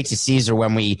 wait to sees are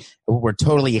when we're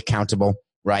totally accountable,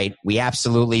 right? We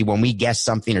absolutely, when we guess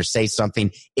something or say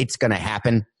something, it's going to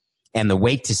happen. And the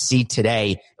wait to see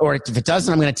today, or if it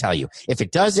doesn't, I'm going to tell you. If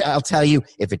it does, I'll tell you.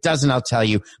 If it doesn't, I'll tell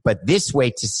you. But this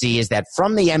wait to see is that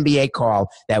from the NBA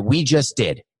call that we just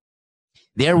did,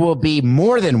 there will be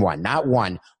more than one, not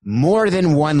one, more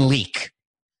than one leak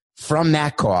from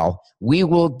that call. We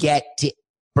will get to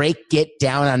break it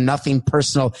down on nothing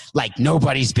personal, like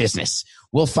nobody's business.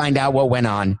 We'll find out what went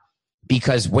on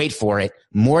because, wait for it,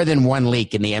 more than one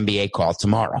leak in the NBA call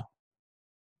tomorrow.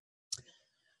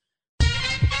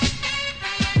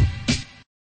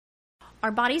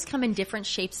 Our bodies come in different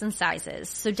shapes and sizes,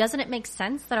 so doesn't it make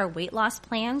sense that our weight loss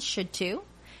plans should too?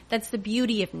 That's the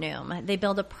beauty of Noom. They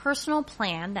build a personal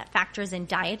plan that factors in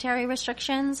dietary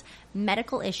restrictions,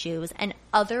 medical issues, and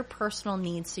other personal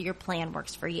needs so your plan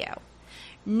works for you.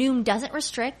 Noom doesn't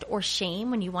restrict or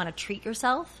shame when you want to treat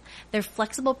yourself. Their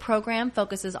flexible program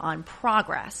focuses on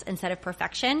progress instead of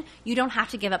perfection. You don't have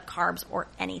to give up carbs or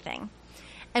anything.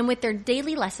 And with their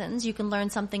daily lessons, you can learn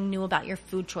something new about your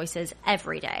food choices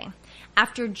every day.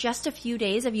 After just a few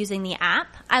days of using the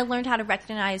app, I learned how to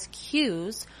recognize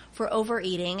cues for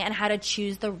overeating and how to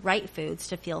choose the right foods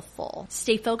to feel full.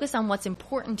 Stay focused on what's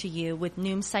important to you with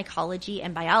Noom's psychology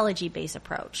and biology-based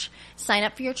approach. Sign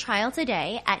up for your trial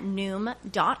today at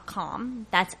Noom.com.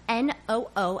 That's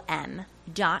Noom.com.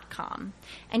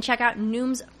 And check out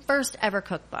Noom's first ever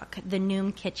cookbook, The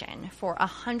Noom Kitchen, for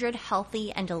 100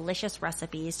 healthy and delicious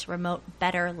recipes to promote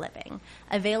better living.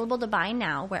 Available to buy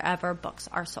now wherever books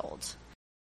are sold.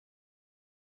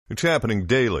 It's happening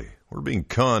daily. We're being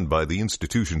conned by the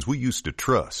institutions we used to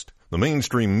trust. The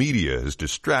mainstream media is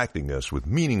distracting us with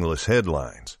meaningless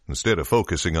headlines instead of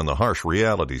focusing on the harsh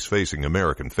realities facing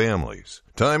American families.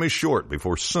 Time is short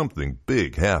before something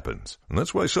big happens, and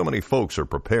that's why so many folks are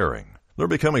preparing. They're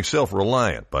becoming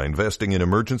self-reliant by investing in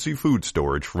emergency food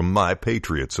storage from My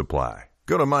Patriot Supply.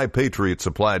 Go to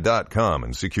MyPatriotSupply.com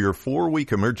and secure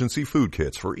 4-week emergency food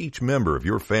kits for each member of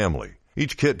your family.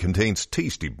 Each kit contains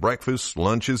tasty breakfasts,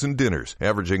 lunches, and dinners,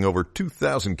 averaging over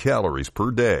 2,000 calories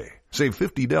per day. Save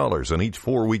 $50 on each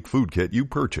 4-week food kit you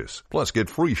purchase. Plus, get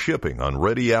free shipping on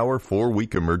Ready Hour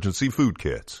 4-week emergency food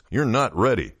kits. You're not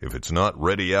ready if it's not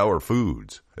Ready Hour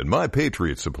foods. At My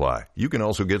Patriot Supply, you can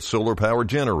also get solar power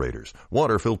generators,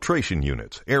 water filtration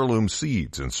units, heirloom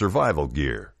seeds, and survival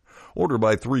gear. Order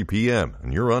by 3 p.m.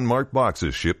 and your unmarked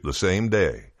boxes ship the same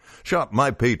day. Shop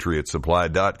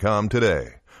MyPatriotSupply.com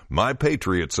today.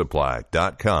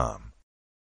 MyPatriotSupply.com.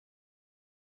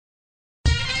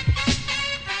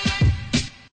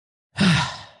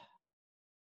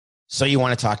 So you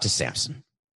want to talk to Samson?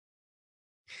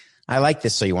 I like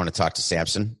this. So you want to talk to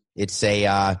Samson? It's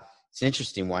an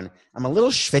interesting one. I'm a little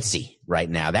schwitzy right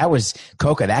now. That was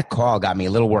Coca. That call got me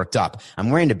a little worked up. I'm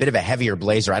wearing a bit of a heavier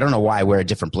blazer. I don't know why I wear a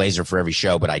different blazer for every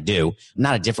show, but I do.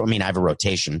 Not a different. I mean, I have a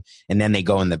rotation, and then they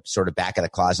go in the sort of back of the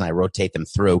closet, and I rotate them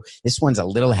through. This one's a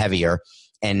little heavier,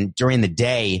 and during the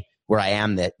day where I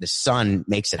am, the sun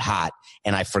makes it hot,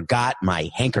 and I forgot my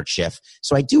handkerchief.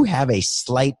 So I do have a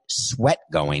slight sweat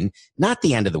going. Not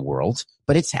the end of the world,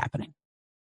 but it's happening.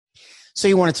 So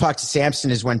you want to talk to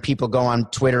Samson is when people go on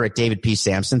Twitter at David P.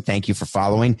 Samson. Thank you for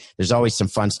following. There's always some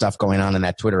fun stuff going on in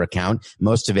that Twitter account.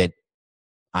 Most of it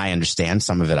I understand.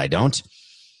 Some of it I don't.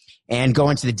 And go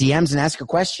into the DMs and ask a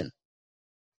question.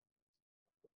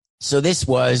 So this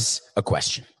was a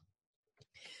question.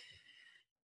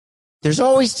 There's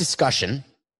always discussion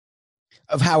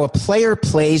of how a player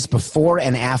plays before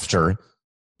and after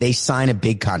they sign a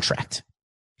big contract.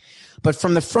 But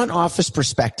from the front office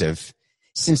perspective,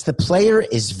 since the player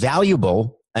is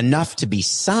valuable enough to be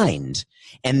signed,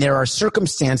 and there are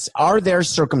circumstances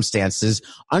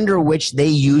under which they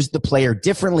use the player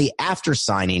differently after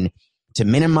signing to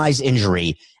minimize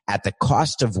injury at the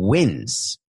cost of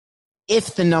wins,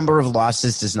 if the number of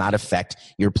losses does not affect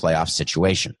your playoff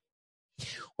situation.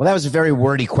 Well, that was a very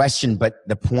wordy question, but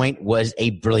the point was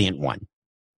a brilliant one.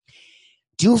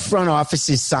 Do front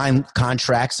offices sign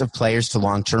contracts of players to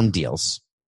long-term deals?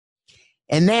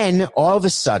 And then all of a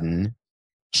sudden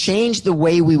change the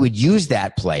way we would use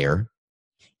that player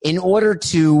in order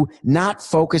to not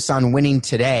focus on winning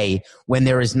today when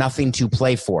there is nothing to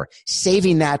play for,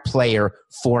 saving that player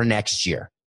for next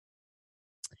year.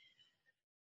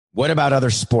 What about other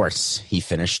sports? He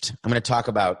finished. I'm going to talk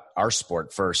about our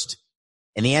sport first.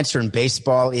 And the answer in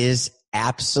baseball is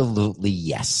absolutely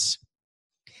yes.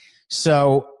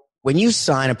 So when you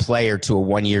sign a player to a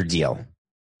 1-year deal,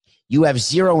 you have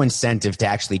zero incentive to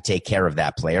actually take care of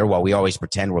that player. While we always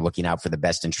pretend we're looking out for the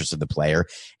best interest of the player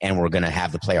and we're going to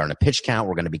have the player on a pitch count,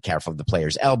 we're going to be careful of the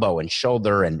player's elbow and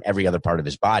shoulder and every other part of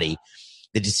his body.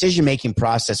 The decision-making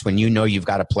process, when you know you've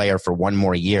got a player for one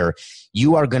more year,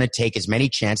 you are going to take as many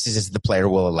chances as the player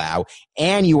will allow,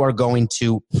 and you are going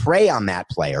to prey on that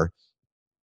player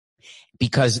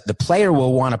because the player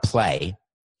will want to play,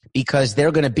 because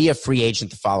they're going to be a free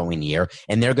agent the following year,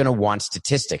 and they're going to want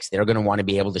statistics. They're going to want to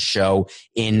be able to show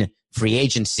in free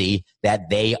agency that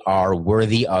they are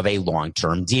worthy of a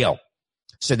long-term deal.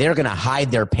 So they're going to hide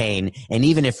their pain, and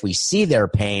even if we see their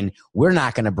pain, we're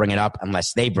not going to bring it up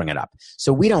unless they bring it up.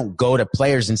 So we don't go to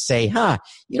players and say,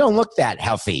 you don't look that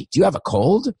healthy. Do you have a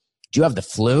cold? Do you have the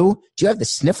flu? Do you have the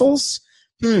sniffles?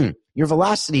 Your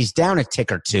velocity's down a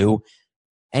tick or two.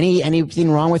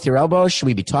 Anything wrong with your elbow? Should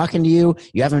we be talking to you?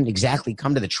 You haven't exactly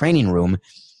come to the training room.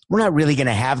 We're not really going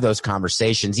to have those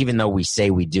conversations, even though we say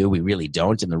we do. We really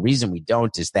don't. And the reason we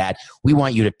don't is that we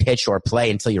want you to pitch or play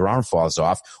until your arm falls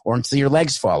off or until your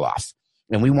legs fall off.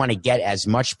 And we want to get as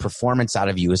much performance out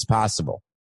of you as possible.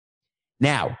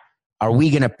 Now, are we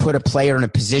going to put a player in a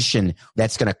position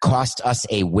that's going to cost us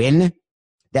a win?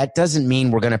 That doesn't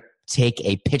mean we're going to take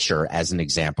a pitcher, as an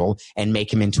example, and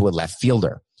make him into a left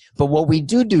fielder. But what we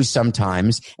do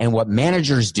sometimes, and what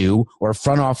managers do or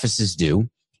front offices do,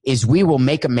 is we will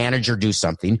make a manager do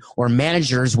something, or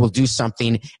managers will do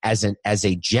something as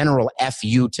a general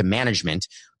FU to management.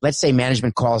 Let's say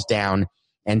management calls down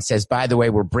and says, by the way,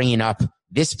 we're bringing up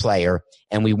this player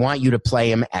and we want you to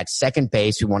play him at second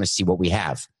base. We want to see what we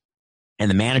have. And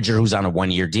the manager, who's on a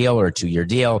 1-year deal or a 2-year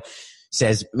deal,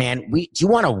 says, man, do you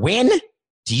want to win?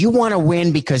 Do you want to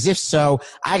win? Because if so,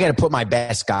 I got to put my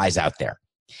best guys out there.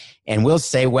 And we'll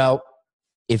say, well,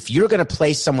 if you're going to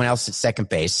play someone else at second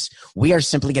base, we are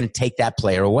simply going to take that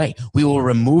player away. We will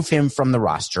remove him from the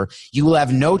roster. You will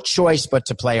have no choice but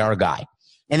to play our guy.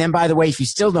 And then, by the way, if you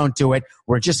still don't do it,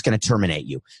 we're just going to terminate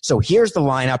you. So here's the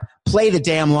lineup. Play the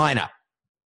damn lineup.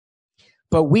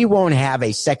 But we won't have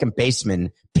a second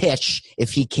baseman pitch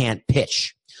if he can't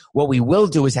pitch. What we will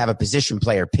do is have a position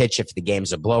player pitch if the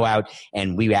game's a blowout,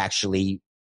 and we actually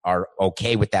are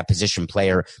okay with that position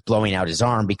player blowing out his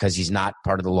arm because he's not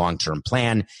part of the long-term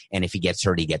plan. And if he gets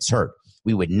hurt, he gets hurt.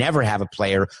 We would never have a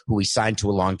player who we signed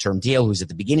to a long-term deal, who's at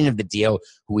the beginning of the deal,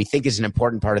 who we think is an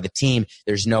important part of the team.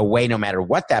 There's no way, no matter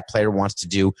what that player wants to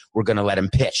do, we're going to let him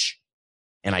pitch.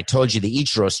 And I told you the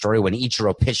Ichiro story when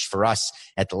Ichiro pitched for us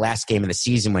at the last game of the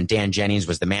season when Dan Jennings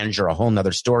was the manager, a whole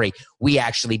nother story. We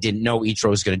actually didn't know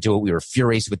Ichiro was going to do it. We were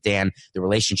furious with Dan. The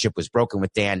relationship was broken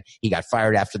with Dan. He got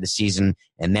fired after the season,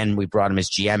 and then we brought him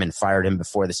as GM and fired him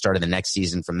before the start of the next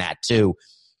season from that too.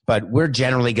 But we're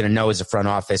generally going to know as a front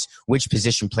office which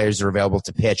position players are available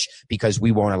to pitch because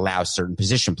we won't allow certain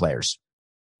position players.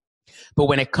 But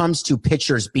when it comes to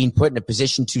pitchers being put in a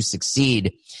position to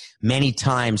succeed, many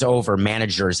times over,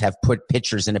 managers have put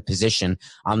pitchers in a position.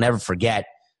 I'll never forget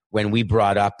when we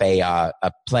brought up a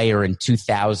player in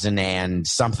 2000 and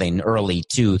something, early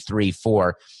 2, 3,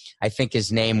 4. I think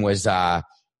his name was, I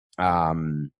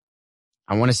want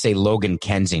to say Logan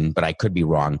Kensing, but I could be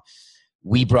wrong.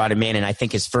 We brought him in, and I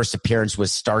think his first appearance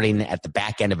was starting at the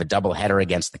back end of a doubleheader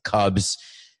against the Cubs.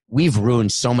 We've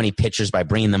ruined so many pitchers by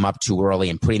bringing them up too early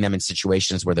and putting them in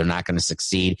situations where they're not going to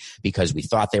succeed because we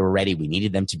thought they were ready. We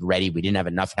needed them to be ready. We didn't have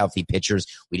enough healthy pitchers.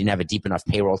 We didn't have a deep enough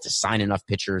payroll to sign enough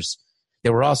pitchers.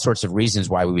 There were all sorts of reasons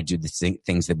why we would do the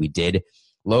things that we did.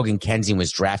 Logan Kensing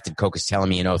was drafted, Coke is telling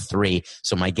me, in 03.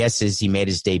 So my guess is he made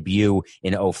his debut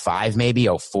in 05, maybe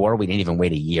 04. We didn't even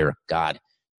wait a year. God,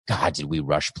 did we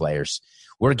rush players.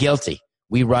 We're guilty.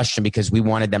 We rushed them because we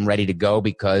wanted them ready to go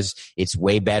because it's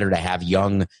way better to have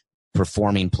young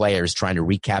performing players trying to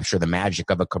recapture the magic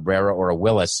of a Cabrera or a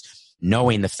Willis,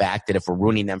 knowing the fact that if we're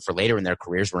ruining them for later in their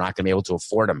careers, we're not going to be able to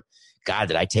afford them. God,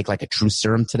 did I take like a true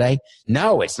serum today?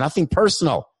 No, it's nothing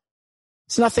personal.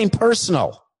 It's nothing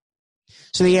personal.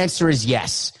 So the answer is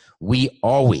yes. We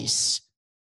always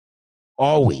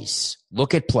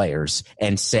look at players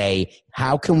and say,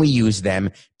 how can we use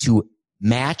them to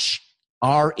match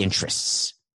our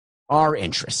interests? Our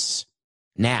interests.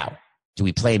 Now, do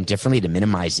we play them differently to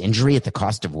minimize injury at the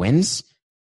cost of wins?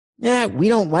 Yeah, we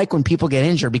don't like when people get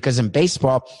injured because in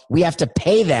baseball, we have to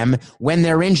pay them when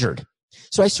they're injured.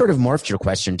 So I sort of morphed your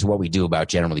question to what we do about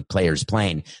generally players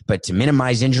playing. But to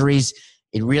minimize injuries,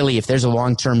 it really, if there's a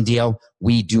long-term deal,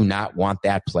 we do not want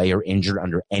that player injured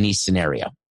under any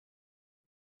scenario.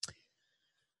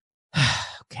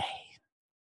 Okay.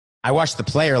 I watched The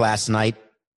Player last night.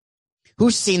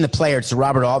 Who's seen The Player? It's a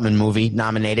Robert Altman movie,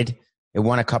 nominated. It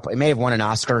may have won an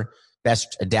Oscar,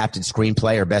 Best Adapted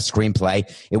Screenplay or Best Screenplay.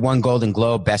 It won Golden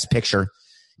Globe, Best Picture.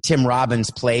 Tim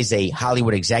Robbins plays a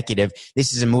Hollywood executive.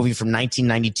 This is a movie from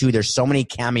 1992. There's so many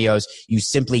cameos. You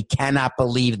simply cannot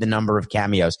believe the number of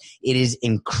cameos. It is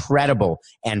incredible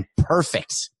and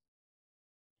perfect.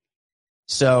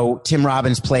 So Tim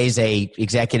Robbins plays a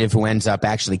executive who ends up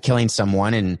actually killing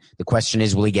someone. And the question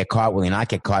is, will he get caught? Will he not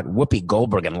get caught? Whoopi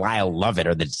Goldberg and Lyle Lovett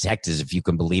are the detectives, if you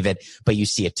can believe it. But you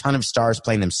see a ton of stars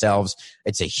playing themselves.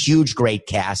 It's a huge, great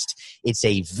cast. It's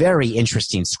a very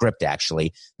interesting script,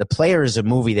 actually. The Player is a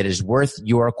movie that is worth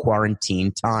your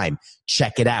quarantine time.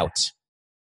 Check it out.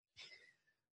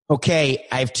 Okay,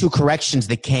 I have two corrections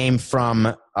that came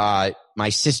from my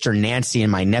sister Nancy and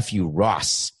my nephew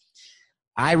Ross.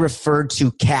 I referred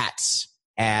to Cats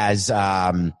as,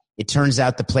 it turns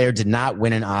out The Player did not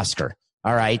win an Oscar.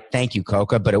 All right. Thank you,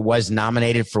 Coca. But it was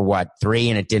nominated for 3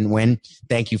 and it didn't win.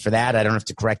 Thank you for that. I don't have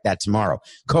to correct that tomorrow.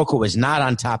 Coca was not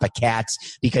on top of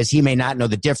Cats because he may not know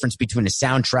the difference between a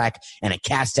soundtrack and a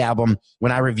cast album.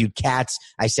 When I reviewed Cats,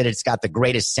 I said it's got the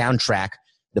greatest soundtrack,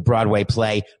 the Broadway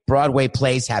play. Broadway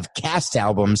plays have cast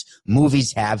albums.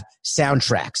 Movies have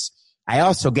soundtracks. I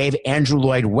also gave Andrew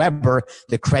Lloyd Webber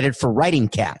the credit for writing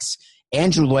Cats.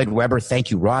 Andrew Lloyd Webber, thank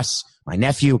you, Ross, my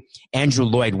nephew. Andrew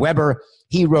Lloyd Webber,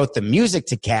 he wrote the music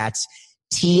to Cats.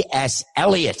 T.S.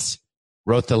 Eliot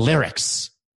wrote the lyrics.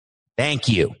 Thank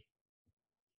you.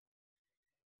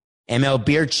 ML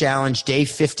Beer Challenge, day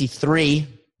 53.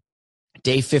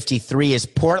 Day 53 is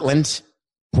Portland,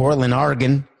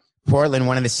 Oregon. Portland,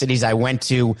 one of the cities I went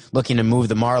to looking to move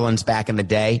the Marlins back in the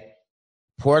day.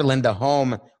 Portland, the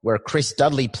home where Chris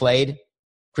Dudley played.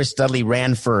 Chris Dudley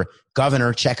ran for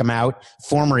governor. Check him out.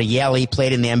 Former Yale,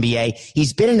 played in the NBA.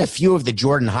 He's been in a few of the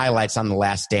Jordan highlights on The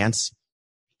Last Dance.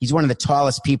 He's one of the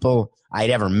tallest people I'd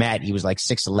ever met. He was like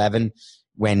 6'11".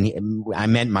 When I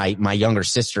met my younger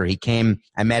sister,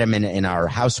 I met him in our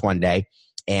house one day,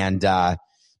 and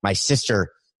my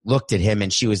sister looked at him,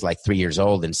 and she was like 3 years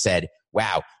old, and said,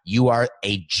 "Wow, you are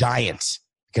a giant."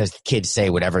 Because the kids say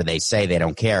whatever they say, they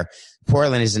don't care.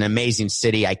 Portland is an amazing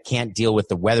city. I can't deal with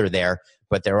the weather there,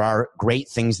 but there are great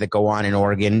things that go on in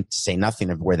Oregon, to say nothing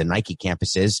of where the Nike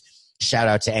campus is. Shout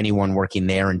out to anyone working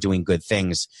there and doing good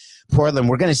things. Portland,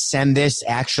 we're going to send this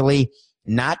actually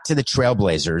not to the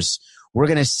Trailblazers. We're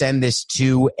going to send this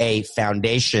to a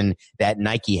foundation that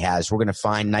Nike has. We're going to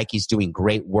find Nike's doing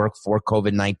great work for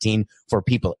COVID-19, for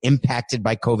people impacted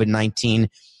by COVID-19,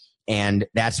 and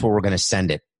that's where we're going to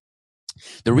send it.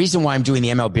 The reason why I'm doing the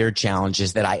ML Beard Challenge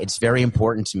is that it's very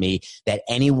important to me that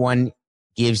anyone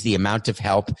gives the amount of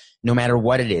help, no matter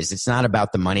what it is. It's not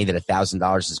about the money that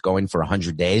 $1,000 is going for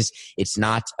 100 days. It's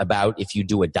not about if you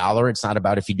do $1. It's not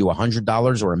about if you do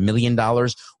 $100 or $1 million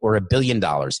or $1 billion.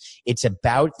 It's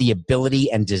about the ability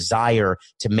and desire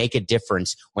to make a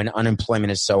difference when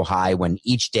unemployment is so high, when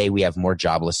each day we have more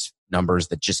jobless numbers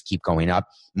that just keep going up.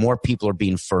 More people are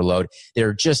being furloughed. There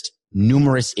are just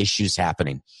numerous issues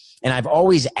happening. And I've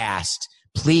always asked,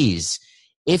 please,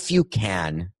 if you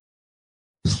can,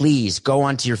 please go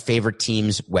onto your favorite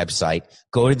team's website,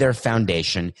 go to their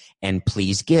foundation, and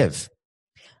please give.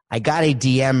 I got a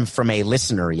DM from a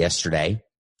listener yesterday,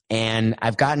 and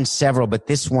I've gotten several, but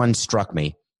this one struck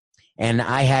me. And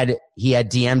he had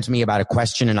DM'd me about a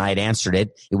question, and I had answered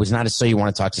it. It was not a "so you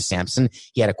want to talk to Samson."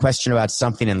 He had a question about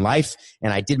something in life,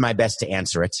 and I did my best to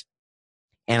answer it.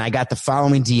 And I got the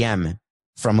following DM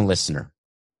from a listener.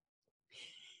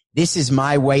 This is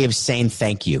my way of saying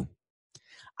thank you.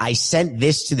 I sent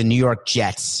this to the New York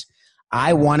Jets.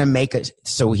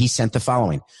 So he sent the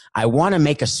following. I want to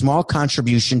make a small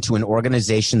contribution to an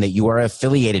organization that you are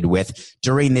affiliated with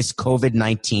during this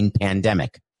COVID-19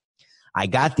 pandemic. I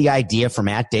got the idea from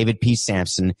 @David P.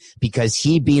 Sampson because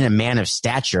he, being a man of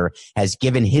stature, has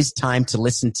given his time to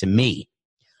listen to me.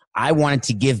 I wanted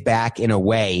to give back in a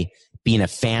way, being a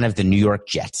fan of the New York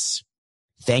Jets.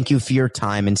 Thank you for your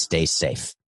time and stay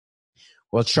safe.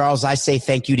 Well, Charles, I say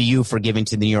thank you to you for giving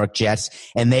to the New York Jets,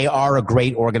 and they are a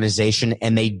great organization,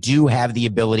 and they do have the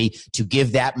ability to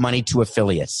give that money to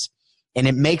affiliates. And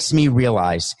it makes me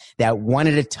realize that one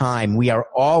at a time, we are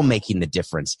all making the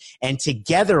difference. And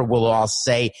together we'll all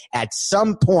say at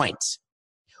some point,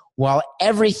 while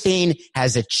everything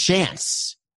has a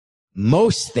chance,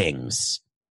 most things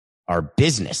are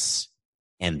business,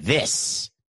 and this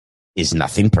is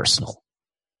nothing personal.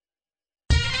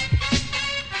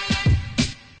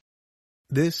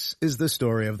 This is the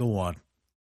story of the one.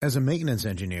 As a maintenance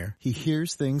engineer, he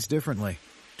hears things differently.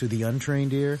 To the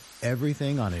untrained ear,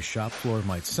 everything on his shop floor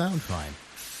might sound fine,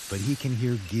 but he can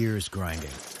hear gears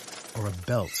grinding or a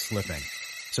belt slipping.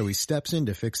 So he steps in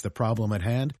to fix the problem at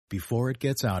hand before it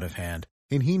gets out of hand.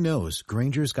 And he knows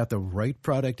Grainger's got the right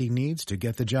product he needs to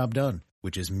get the job done,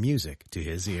 which is music to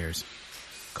his ears.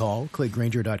 Call, click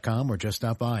Grainger.com, or just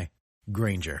stop by.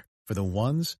 Grainger, for the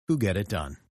ones who get it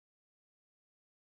done.